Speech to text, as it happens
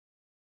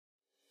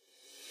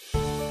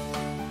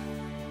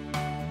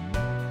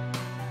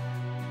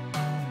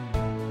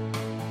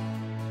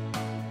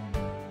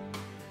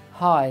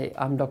Hi,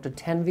 I'm Dr.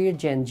 Tanveer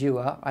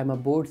Janjua. I'm a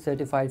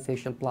board-certified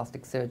facial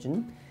plastic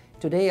surgeon.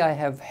 Today I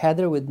have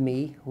Heather with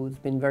me, who's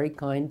been very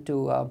kind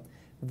to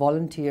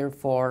volunteer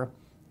for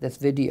this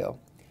video.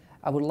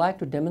 I would like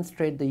to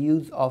demonstrate the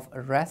use of a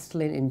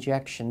Restylane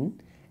injection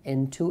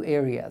in two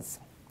areas.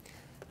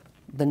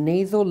 The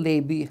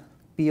nasolabial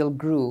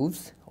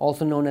grooves,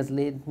 also known as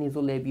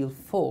nasolabial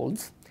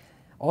folds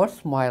or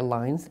smile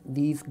lines,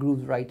 these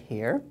grooves right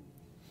here,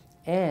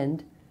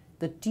 and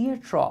the tear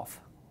trough,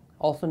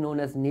 also known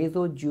as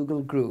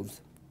nasojugal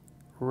grooves,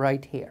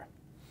 right here.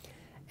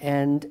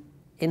 And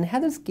in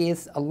Heather's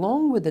case,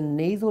 along with the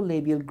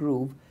nasolabial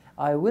groove,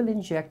 I will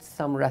inject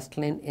some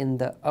Restylane in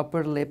the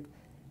upper lip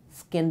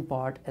skin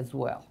part as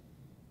well.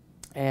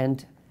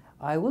 And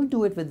I will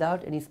do it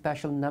without any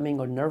special numbing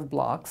or nerve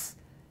blocks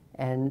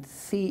and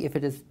see if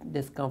it is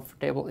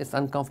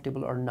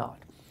uncomfortable or not.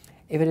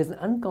 If it is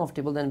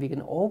uncomfortable, then we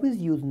can always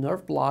use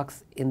nerve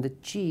blocks in the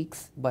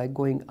cheeks by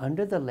going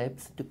under the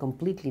lips to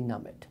completely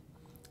numb it.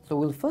 So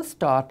we'll first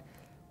start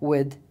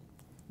with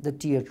the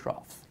tear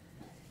troughs.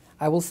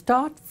 I will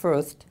start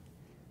first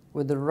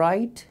with the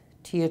right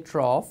tear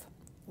trough,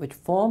 which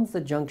forms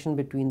the junction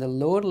between the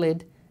lower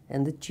lid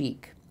and the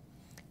cheek.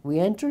 We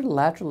enter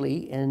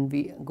laterally and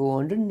we go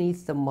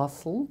underneath the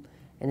muscle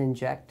and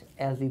inject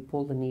as we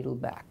pull the needle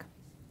back.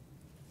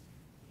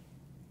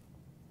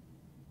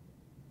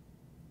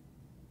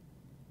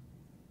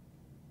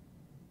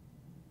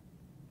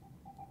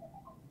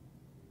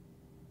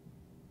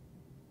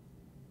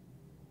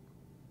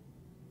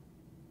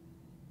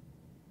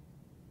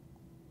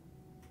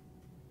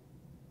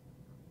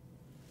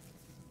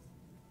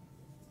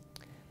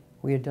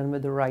 We are done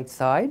with the right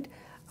side.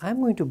 I'm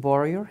going to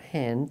borrow your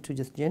hand to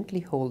just gently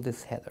hold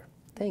this, Heather.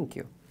 Thank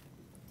you.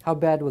 How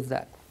bad was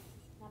that?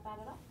 Not bad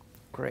at all.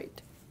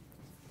 Great.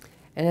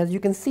 And as you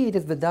can see, it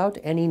is without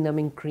any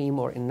numbing cream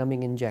or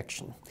numbing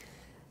injection.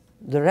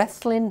 The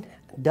Restylane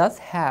does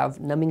have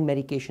numbing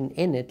medication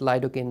in it,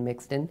 lidocaine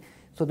mixed in,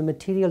 so the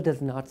material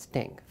does not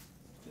sting.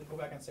 Can you go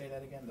back and say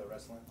that again, the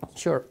Restylane?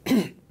 Sure.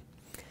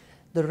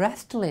 The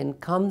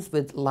Restylane comes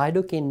with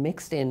lidocaine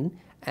mixed in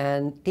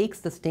and takes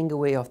the sting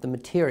away of the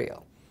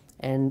material.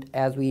 And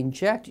as we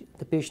inject,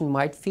 the patient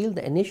might feel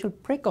the initial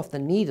prick of the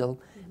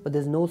needle, but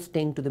there's no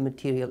sting to the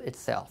material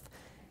itself.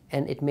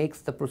 And it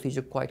makes the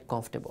procedure quite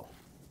comfortable.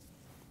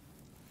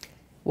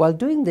 While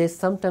doing this,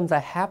 sometimes I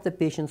have the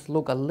patients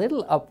look a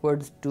little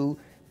upwards to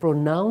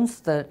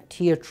pronounce the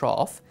tear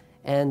trough,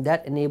 and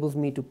that enables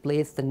me to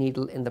place the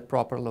needle in the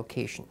proper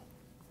location.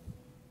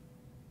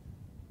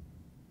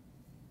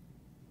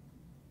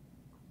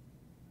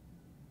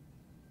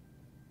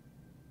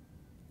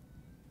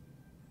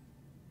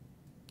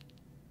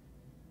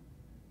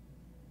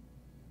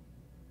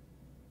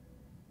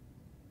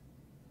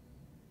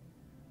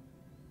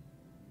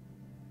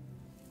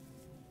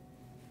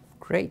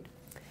 Great.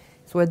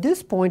 So at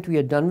this point we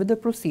are done with the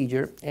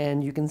procedure,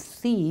 and you can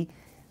see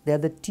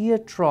that the tear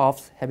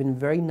troughs have been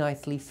very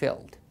nicely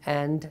filled.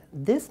 And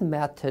this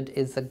method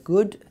is a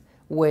good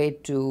way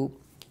to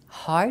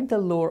hide the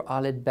lower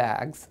eyelid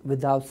bags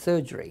without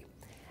surgery.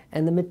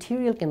 And the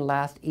material can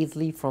last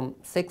easily from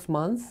 6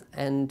 months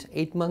and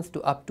 8 months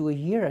to up to a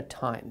year at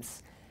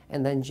times.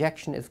 And the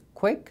injection is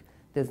quick,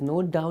 there's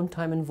no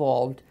downtime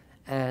involved,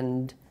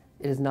 and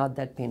it is not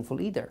that painful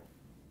either.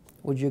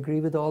 Would you agree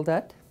with all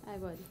that? I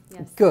would,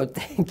 yes. Good,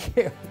 thank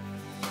you.